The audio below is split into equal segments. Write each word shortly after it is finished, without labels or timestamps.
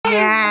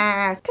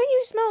Yeah. Can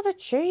you smell the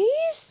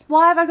cheese?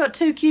 Why have I got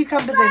 2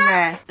 cucumbers in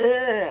there?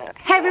 Ugh.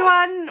 Hey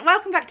everyone,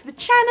 welcome back to the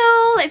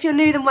channel. If you're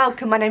new, then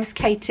welcome. My name's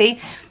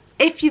Katie.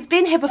 If you've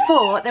been here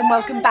before, then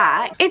welcome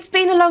back. It's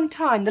been a long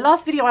time. The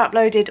last video I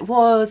uploaded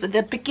was at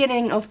the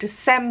beginning of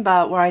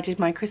December, where I did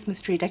my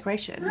Christmas tree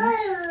decoration.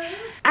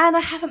 And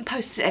I haven't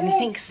posted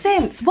anything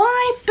since.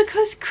 Why?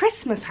 Because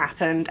Christmas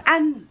happened.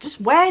 And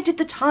just where did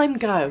the time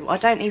go? I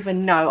don't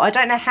even know. I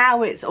don't know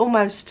how it's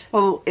almost,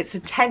 well, it's the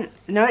 10th.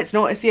 No, it's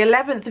not. It's the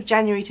 11th of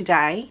January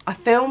today. I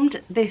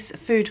filmed this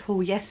food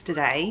haul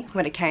yesterday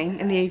when it came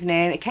in the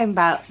evening. It came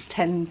about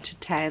 10 to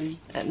 10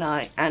 at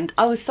night. And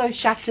I was so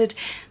shattered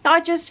that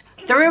I just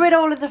threw it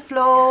all on the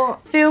floor,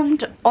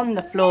 filmed on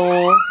the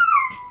floor.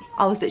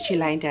 I was literally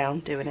laying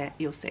down doing it,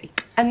 you'll see.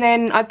 And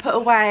then I put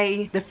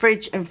away the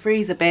fridge and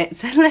freezer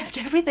bits and left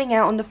everything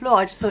out on the floor.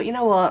 I just thought, you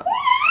know what?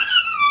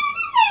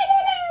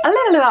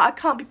 I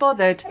can't be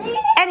bothered.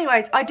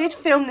 Anyways, I did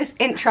film this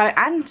intro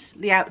and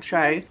the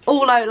outro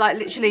all out like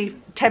literally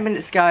 10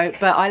 minutes ago,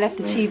 but I left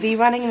the TV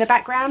running in the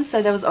background,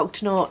 so there was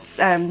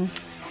Octonauts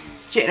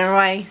jitting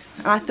away,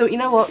 and I thought, you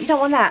know what, you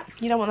don't want that,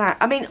 you don't want that.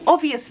 I mean,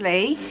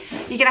 obviously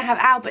you're gonna have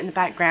Albert in the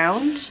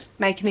background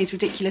making these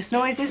ridiculous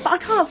noises, but I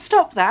can't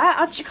stop that.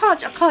 I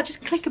can't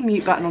just click a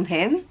mute button on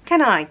him,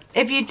 can I?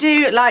 If you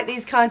do like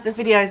these kinds of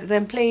videos,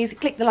 then please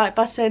click the like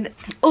button.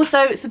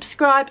 Also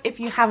subscribe if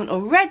you haven't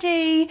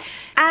already,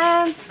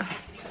 and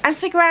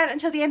stick around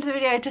until the end of the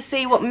video to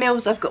see what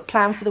meals I've got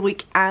planned for the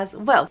week as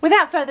well.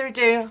 Without further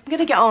ado, I'm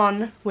gonna get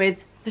on with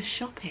the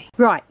shopping.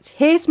 Right,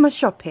 here's my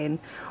shopping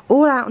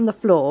all out on the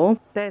floor.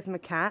 There's my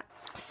cat.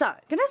 So, I'm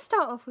going to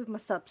start off with my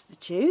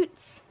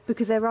substitutes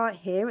because they're right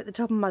here at the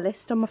top of my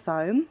list on my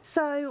phone.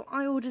 So,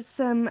 I ordered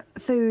some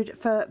food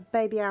for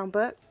baby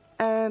Albert.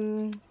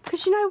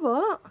 Because you know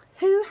what?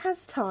 Who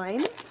has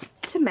time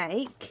to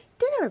make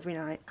dinner every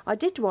night? I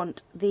did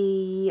want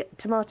the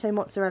tomato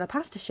mozzarella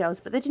pasta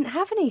shells, but they didn't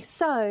have any.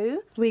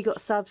 So, we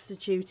got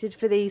substituted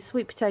for the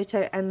sweet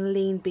potato and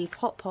lean beef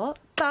hot pot.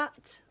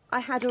 But I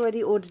had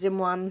already ordered him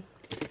one.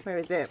 Where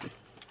is it?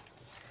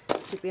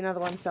 Should be another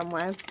one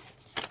somewhere.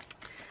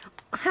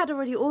 I had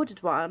already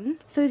ordered one,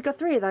 so he's got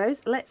 3 of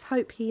those. Let's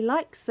hope he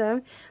likes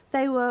them.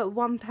 They were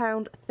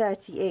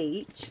 £1.30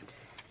 each.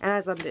 And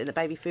as I'm doing the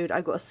baby food,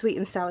 I got a sweet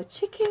and sour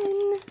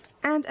chicken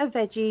and a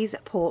veggies,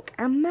 pork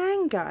and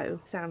mango.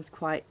 Sounds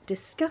quite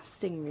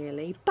disgusting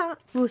really, but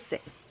we'll see.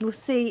 We'll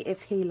see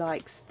if he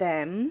likes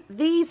them.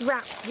 These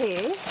wraps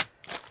here,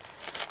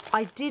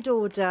 I did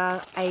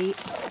order a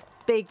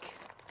big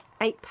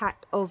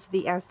 8-pack of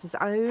the Asda's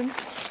Own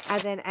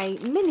and then a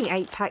mini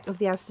 8-pack of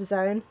the Asda's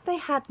Own. They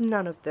had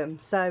none of them,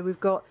 so we've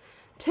got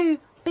 2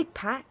 big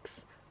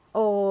packs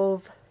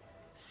of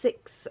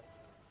 6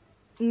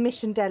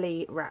 Mission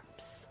Deli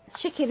wraps.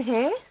 Chicken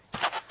here,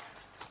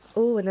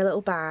 oh, in a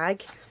little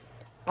bag.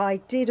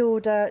 I did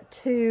order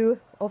 2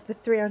 of the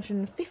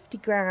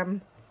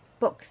 350-gram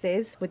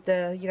boxes with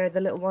the, you know,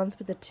 the little ones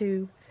with the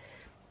 2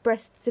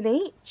 breasts in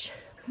each.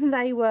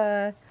 They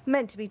were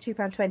meant to be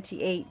 £2.20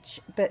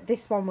 each, but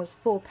this one was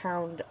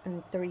 £4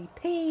 and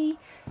 3p.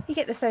 You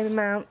get the same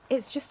amount.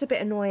 It's just a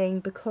bit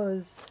annoying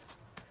because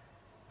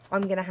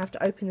I'm going to have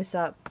to open this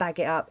up, bag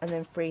it up and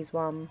then freeze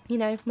one. You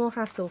know, more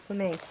hassle for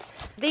me.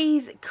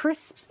 These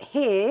crisps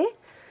here,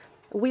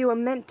 we were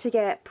meant to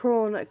get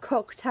prawn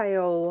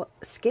cocktail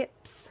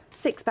skips,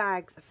 6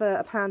 bags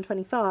for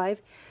 £1.25.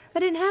 They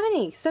didn't have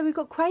any, so we've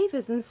got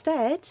quavers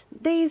instead.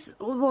 These,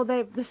 well,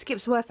 the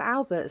skips were for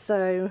Albert,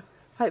 so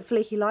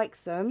hopefully he likes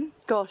them.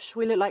 Gosh,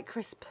 we look like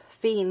crisp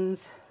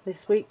fiends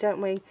this week,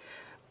 don't we?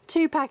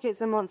 2 packets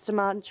of Monster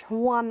Munch,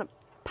 1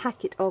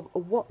 packet of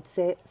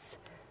What's-Its.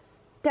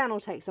 Dan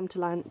will take some to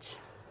lunch.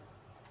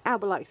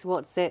 Albert likes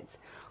What's-Its.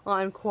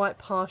 I'm quite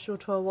partial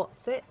to a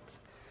What's-It.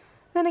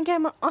 Then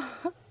again,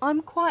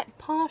 I'm quite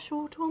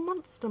partial to a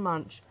Monster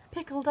Munch.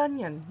 Pickled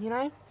onion, you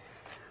know?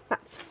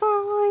 That's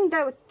fine.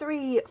 There were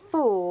 3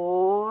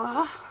 for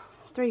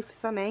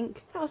something.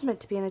 That was meant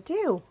to be in a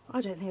deal.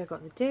 I don't think I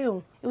got the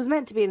deal. It was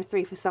meant to be in a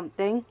 3 for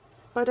something,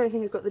 but I don't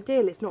think I got the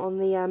deal. It's not on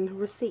the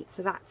receipt,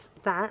 so that's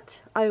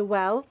that. Oh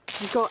well.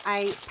 We've got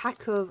a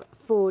pack of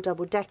 4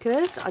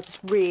 double-deckers. I just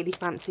really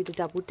fancied a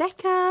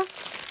double-decker.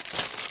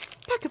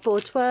 Pack of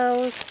 4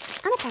 twirls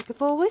and a pack of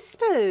 4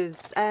 whispers.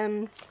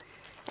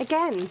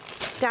 Again,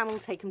 Dan will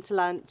take them to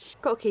lunch.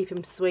 Got to keep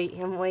him sweet,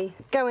 haven't we?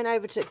 Going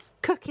over to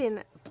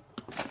cooking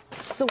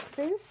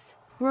sauces.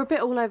 We're a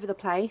bit all over the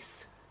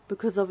place,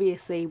 because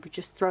obviously we've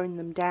just thrown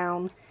them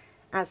down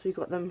as we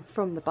got them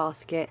from the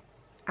basket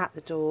at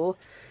the door.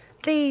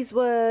 These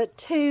were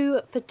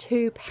 2 for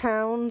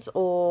 £2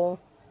 or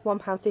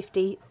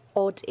 £1.50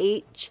 odd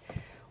each.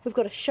 We've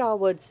got a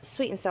Sharwood's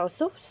sweet and sour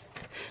sauce.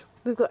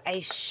 We've got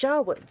a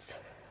Sharwood's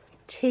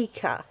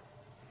tikka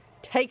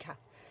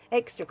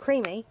extra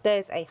creamy.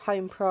 There's a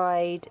Home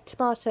Pride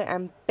tomato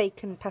and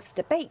bacon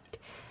pasta baked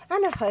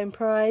and a Home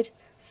Pride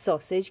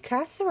sausage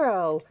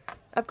casserole.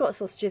 I've got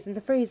sausages in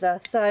the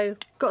freezer, so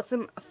got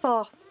some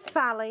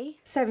farfalle,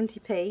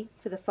 70p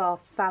for the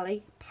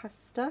farfalle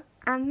pasta.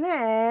 And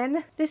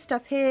then this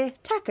stuff here,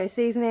 taco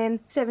seasoning,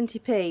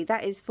 70p.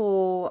 That is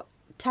for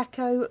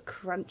taco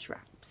crunch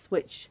wraps,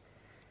 which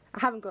I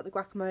haven't got the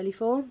guacamole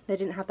for. They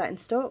didn't have that in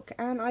stock,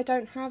 and I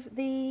don't have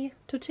the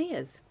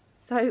tortillas.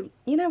 So,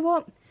 you know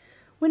what?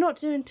 We're not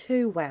doing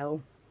too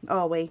well,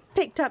 are we?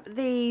 Picked up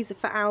these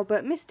for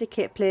Albert, Mr.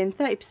 Kipling,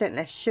 30%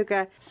 less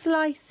sugar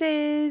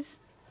slices.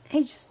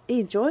 He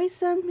enjoys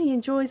them. He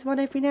enjoys one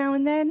every now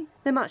and then.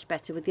 They're much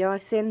better with the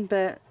icing,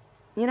 but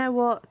you know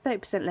what?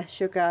 30% less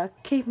sugar,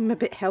 keep them a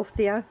bit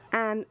healthier.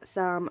 And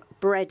some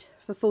bread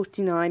for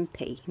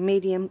 49p,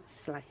 medium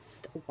sliced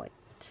white.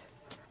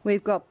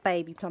 We've got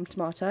baby plum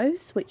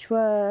tomatoes, which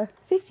were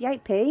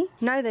 58p.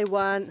 No, they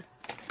weren't.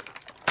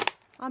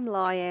 I'm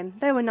lying.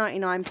 They were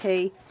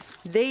 99p.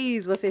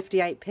 These were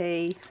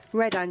 58p.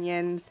 Red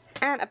onions.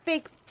 And a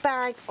big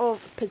bag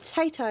of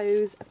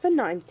potatoes for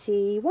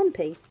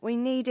 91p. We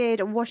needed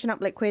washing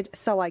up liquid,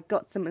 so I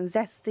got some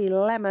zesty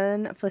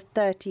lemon for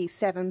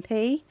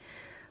 37p.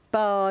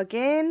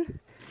 Bargain.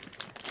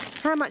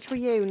 How much were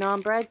you,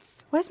 naan breads?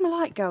 Where's my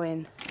light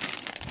going?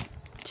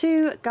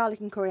 2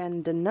 garlic and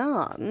coriander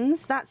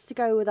naans. That's to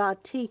go with our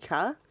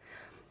tikka.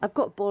 I've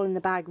got ball in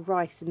the bag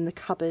rice in the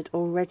cupboard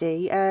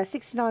already.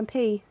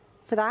 69p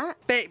for that.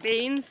 Baked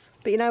beans.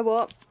 But you know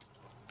what?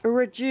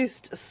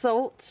 Reduced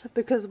salt,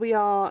 because we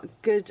are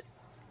good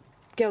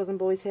girls and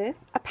boys here.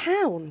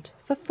 £1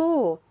 for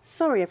 4.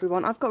 Sorry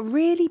everyone, I've got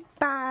really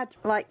bad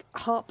like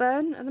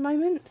heartburn at the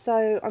moment,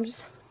 so I'm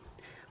just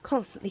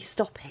constantly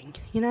stopping,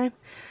 you know.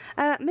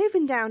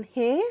 Moving down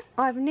here,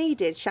 I've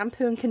needed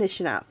shampoo and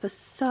conditioner for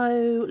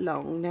so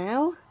long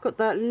now. Got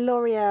the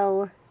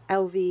L'Oreal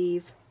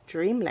Elvive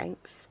Dream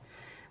Lengths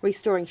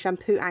Restoring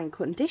Shampoo and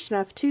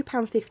Conditioner for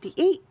 £2.50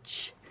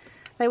 each.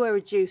 They were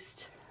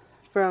reduced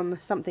from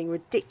something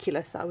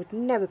ridiculous that I would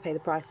never pay the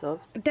price of.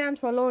 Down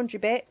to our laundry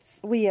bits,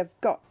 we have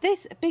got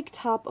this big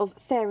tub of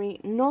Fairy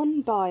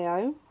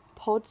non-bio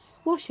pods,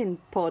 washing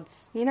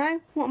pods, you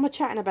know? What am I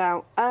chatting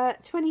about?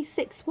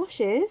 26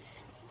 washes,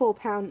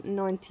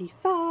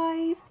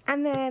 £4.95.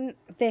 And then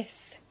this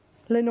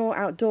Lenore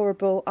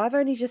Outdoorable. I've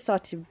only just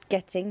started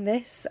getting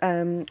this.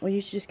 We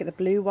used to just get the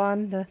blue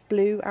one, the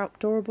blue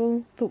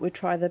Outdoorable. Thought we'd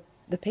try the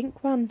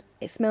pink one.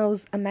 It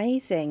smells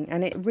amazing,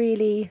 and it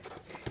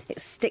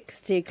sticks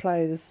to your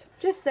clothes.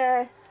 Just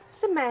there,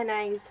 some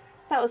mayonnaise.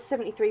 That was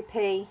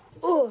 73p.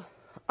 Oh,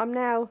 I'm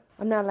now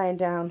laying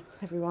down,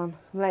 everyone.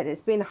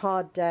 It's been a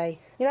hard day.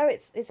 You know,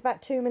 it's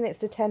about 2 minutes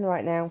to 10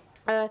 right now.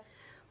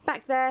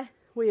 Back there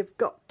we have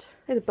got,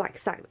 there's a black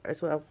sack there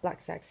as well.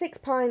 Black sack. 6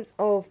 pints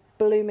of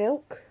blue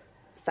milk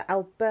for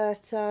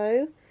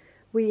Alberto.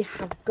 We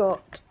have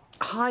got,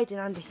 hiding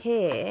under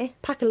here,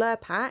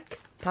 Packalur pack.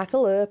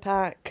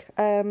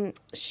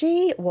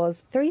 She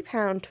was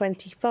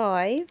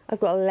 £3.25. I've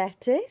got a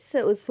lettuce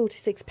that was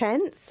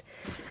 46p.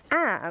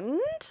 And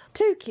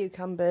 2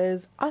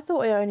 cucumbers. I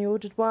thought I only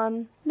ordered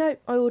 1. Nope,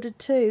 I ordered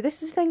 2.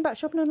 This is the thing about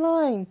shopping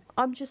online.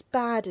 I'm just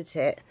bad at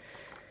it.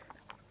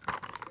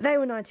 They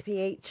were 90p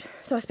each.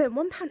 So I spent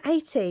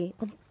 £1.80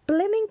 on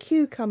blimmin'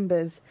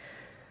 cucumbers.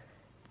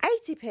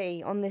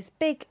 80p on this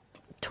big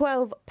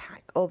 12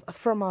 pack of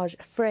fromage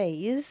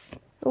fraise.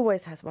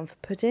 Always has one for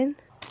pudding.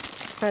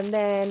 And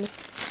then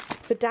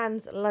for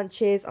Dan's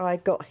lunches, I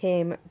got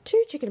him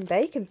 2 chicken and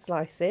bacon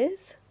slices.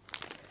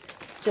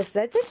 Just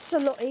there. They're just a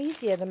lot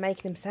easier than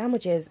making him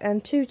sandwiches.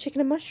 And 2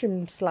 chicken and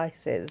mushroom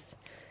slices.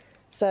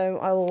 So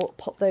I will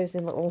pop those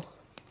in little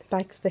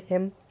bags for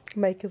him.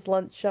 Make his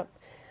lunch up.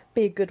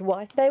 Be a good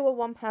wife. They were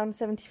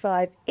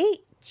 £1.75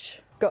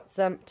 each. Got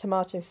some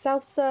tomato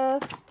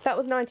salsa. That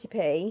was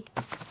 90p.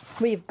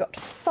 We've got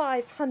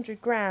 500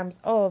 grams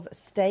of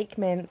steak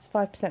mince,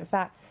 5%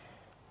 fat.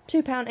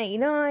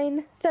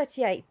 £2.89.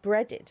 38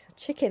 breaded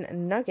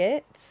chicken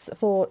nuggets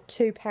for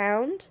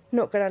 £2.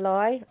 Not gonna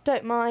lie,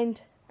 don't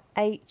mind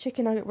a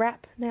chicken nugget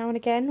wrap now and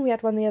again. We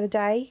had one the other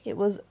day. It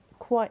was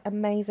quite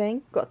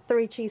amazing. Got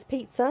 3 cheese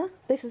pizza.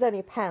 This is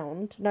only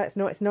 £1. No, it's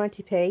not. It's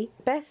 90p.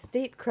 Best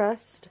deep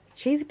crust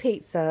cheesy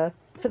pizza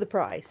for the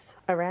price.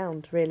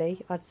 Around,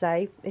 really, I'd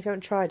say. If you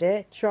haven't tried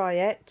it, try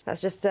it.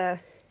 That's just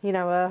you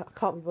know, I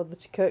can't be bothered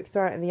to cook,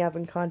 throw it in the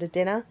oven kind of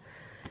dinner.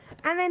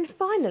 And then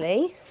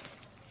finally,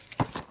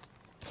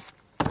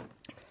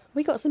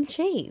 we got some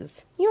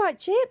cheese. You right,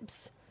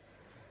 Chips?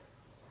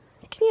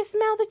 Can you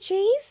smell the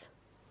cheese?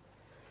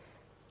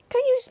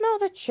 Can you smell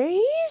the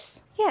cheese?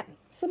 Yeah,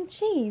 some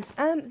cheese.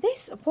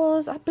 This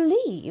was, I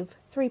believe,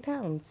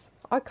 £3.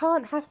 I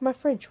can't have my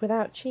fridge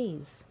without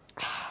cheese.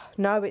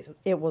 No,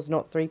 it was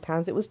not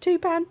 £3. It was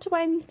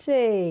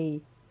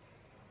 £2.20.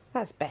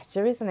 That's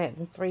better, isn't it,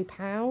 than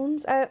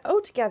 £3?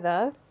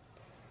 Altogether,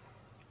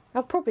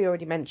 I've probably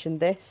already mentioned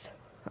this.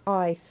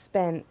 I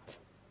spent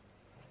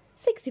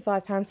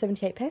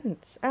 £65.78,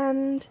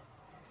 and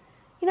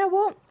you know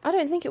what? I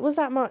don't think it was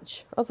that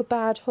much of a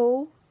bad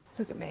haul.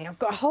 Look at me, I've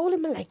got a hole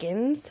in my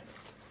leggings.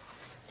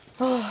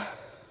 Oh,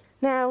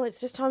 now it's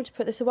just time to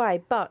put this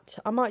away, but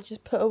I might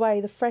just put away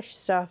the fresh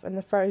stuff and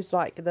the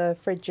the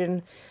fridge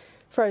and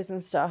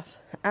frozen stuff,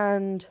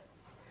 and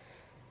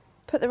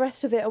put the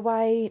rest of it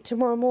away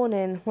tomorrow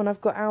morning when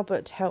I've got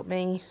Albert to help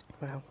me.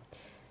 Well,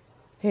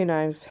 who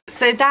knows.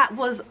 So that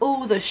was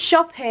all the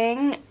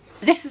shopping.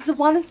 This is the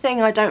one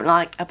thing I don't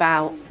like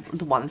about,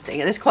 the one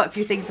thing, and there's quite a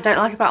few things I don't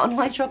like about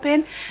online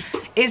shopping,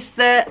 is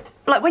that,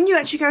 like, when you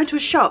actually go into a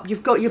shop,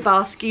 you've got your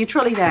basket, your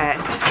trolley there.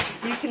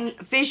 You can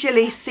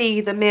visually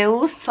see the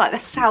meals, like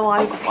that's how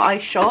I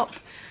shop.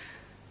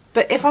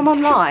 But if I'm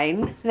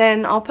online,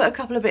 then I'll put a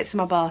couple of bits in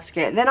my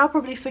basket, then I'll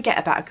probably forget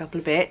about a couple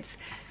of bits,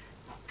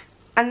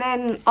 and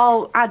then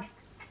I'll add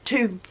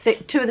two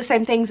of the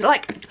same things,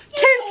 like 2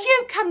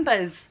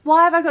 cucumbers.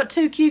 Why have I got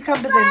 2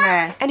 cucumbers in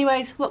there?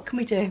 Anyways, what can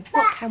we do?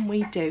 What can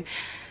we do?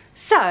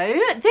 So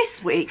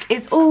this week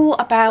is all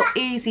about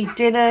easy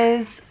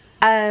dinners,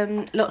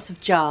 lots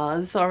of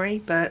jars,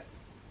 sorry, but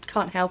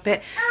can't help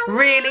it.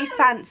 Really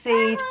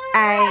fancied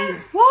a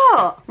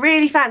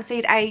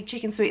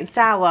chicken sweet and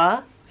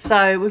sour.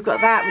 So we've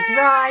got that with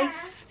rice.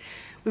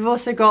 We've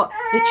also got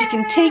the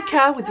chicken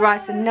tikka with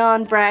rice and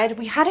naan bread.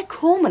 We had a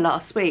korma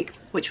last week,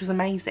 which was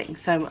amazing.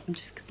 So I'm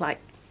just like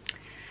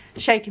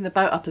shaking the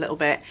boat up a little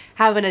bit,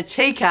 having a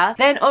tikka.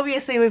 Then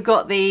obviously we've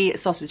got the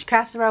sausage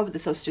casserole with the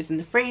sausages in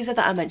the freezer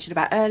that I mentioned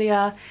about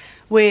earlier,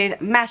 with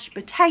mashed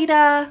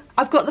potato.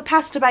 I've got the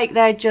pasta bake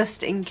there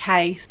just in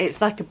case.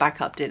 It's like a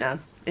backup dinner,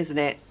 isn't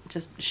it?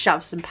 Just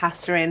shove some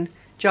pasta in,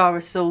 jar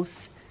of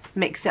sauce,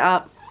 mix it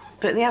up.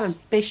 But they have a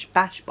bish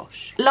bash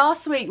bosh.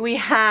 Last week we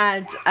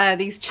had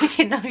these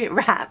chicken nugget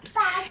wraps.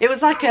 It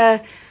was like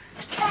I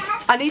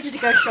needed to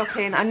go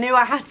shopping. I knew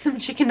I had some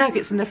chicken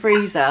nuggets in the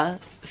freezer,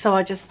 so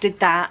I just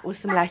did that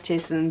with some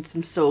lettuce and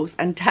some sauce,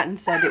 and Dan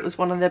said it was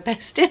one of the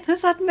best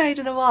dinners I'd made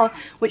in a while,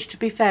 which, to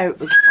be fair, it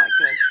was quite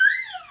good.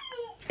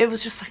 It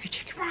was just like a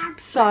chicken wrap,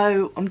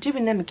 so I'm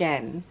doing them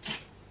again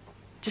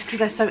just because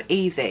they're so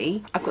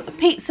easy. I've got the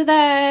pizza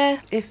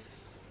there, if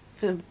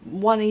for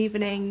one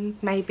evening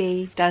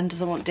maybe Dan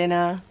doesn't want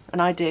dinner,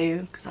 and I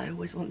do, because I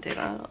always want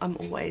dinner. I'm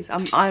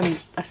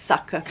a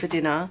sucker for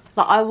dinner.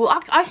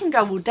 Like I can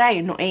go all day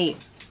and not eat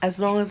as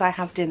long as I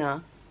have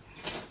dinner.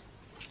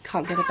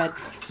 Can't go to bed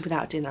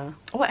without dinner.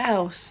 What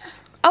else?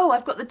 Oh,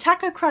 I've got the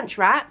taco crunch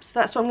wraps.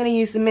 That's what I'm going to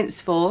use the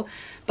mince for.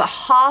 But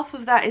half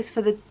of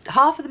the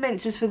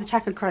mince is for the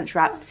taco crunch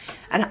wrap,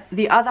 and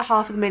the other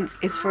half of the mince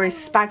is for a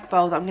spag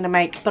bowl that I'm going to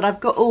make. But I've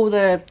got all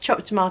the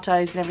chopped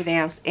tomatoes and everything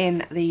else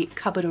in the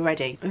cupboard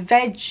already.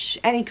 Veg,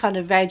 any kind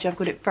of veg, I've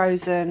got it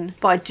frozen.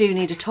 But I do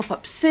need a top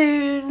up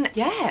soon.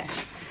 Yeah,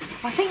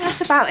 I think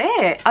that's about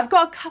it. I've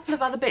got a couple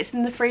of other bits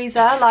in the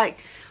freezer, like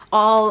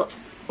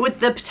with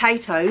the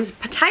potatoes.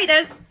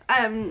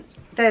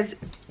 There's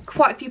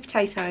quite a few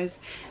potatoes.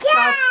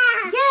 Yeah! So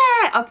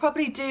I'll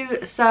probably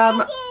do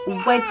some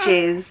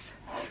wedges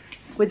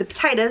with the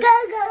potatoes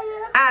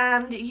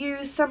and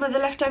use some of the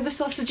leftover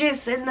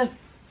sausages in the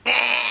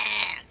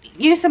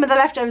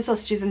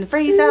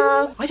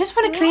freezer. I just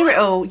want to clear it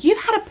all. You've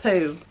had a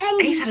poo.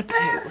 He's had a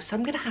poo, so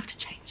I'm gonna have to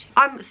change it.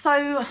 I'm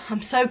so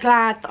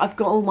glad that I've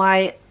got all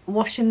my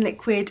washing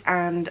liquid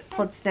and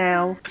pods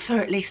now for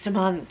at least a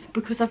month,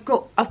 because I've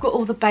got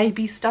all the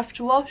baby stuff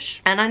to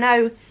wash, and I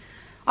know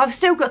I've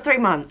still got 3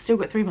 months,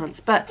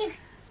 but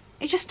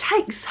it just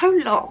takes so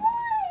long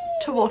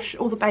to wash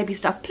all the baby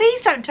stuff.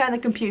 Please don't turn the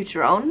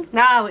computer on.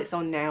 No, it's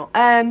on now.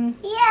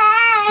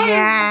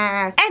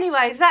 Yeah.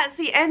 Anyways, that's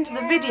the end of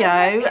the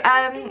video.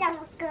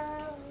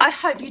 I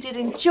hope you did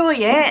enjoy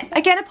it.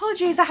 Again,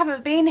 apologies I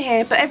haven't been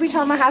here, but every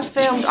time I have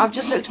filmed, I've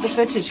just looked at the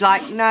footage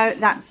like, no,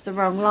 that's the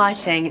wrong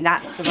lighting,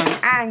 that's the wrong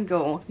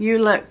angle. You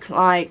look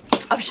like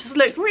I've just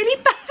looked really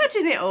bad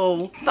in it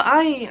all.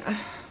 But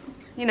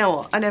you know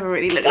what, I never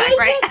really look that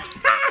great.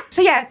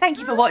 So yeah, thank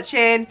you for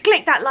watching.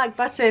 Click that like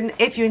button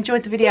if you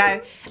enjoyed the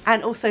video,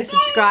 and also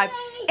subscribe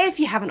if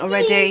you haven't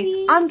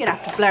already. I'm gonna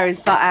have to blur his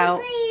butt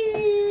out.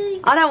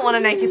 I don't want a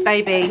naked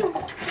baby.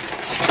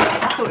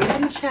 I thought it was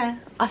on the chair.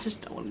 I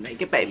just don't want a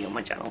naked baby on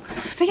my channel.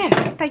 So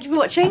yeah, thank you for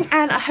watching,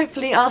 and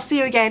hopefully I'll see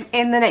you again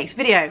in the next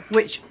video,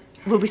 which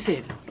will be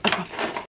soon.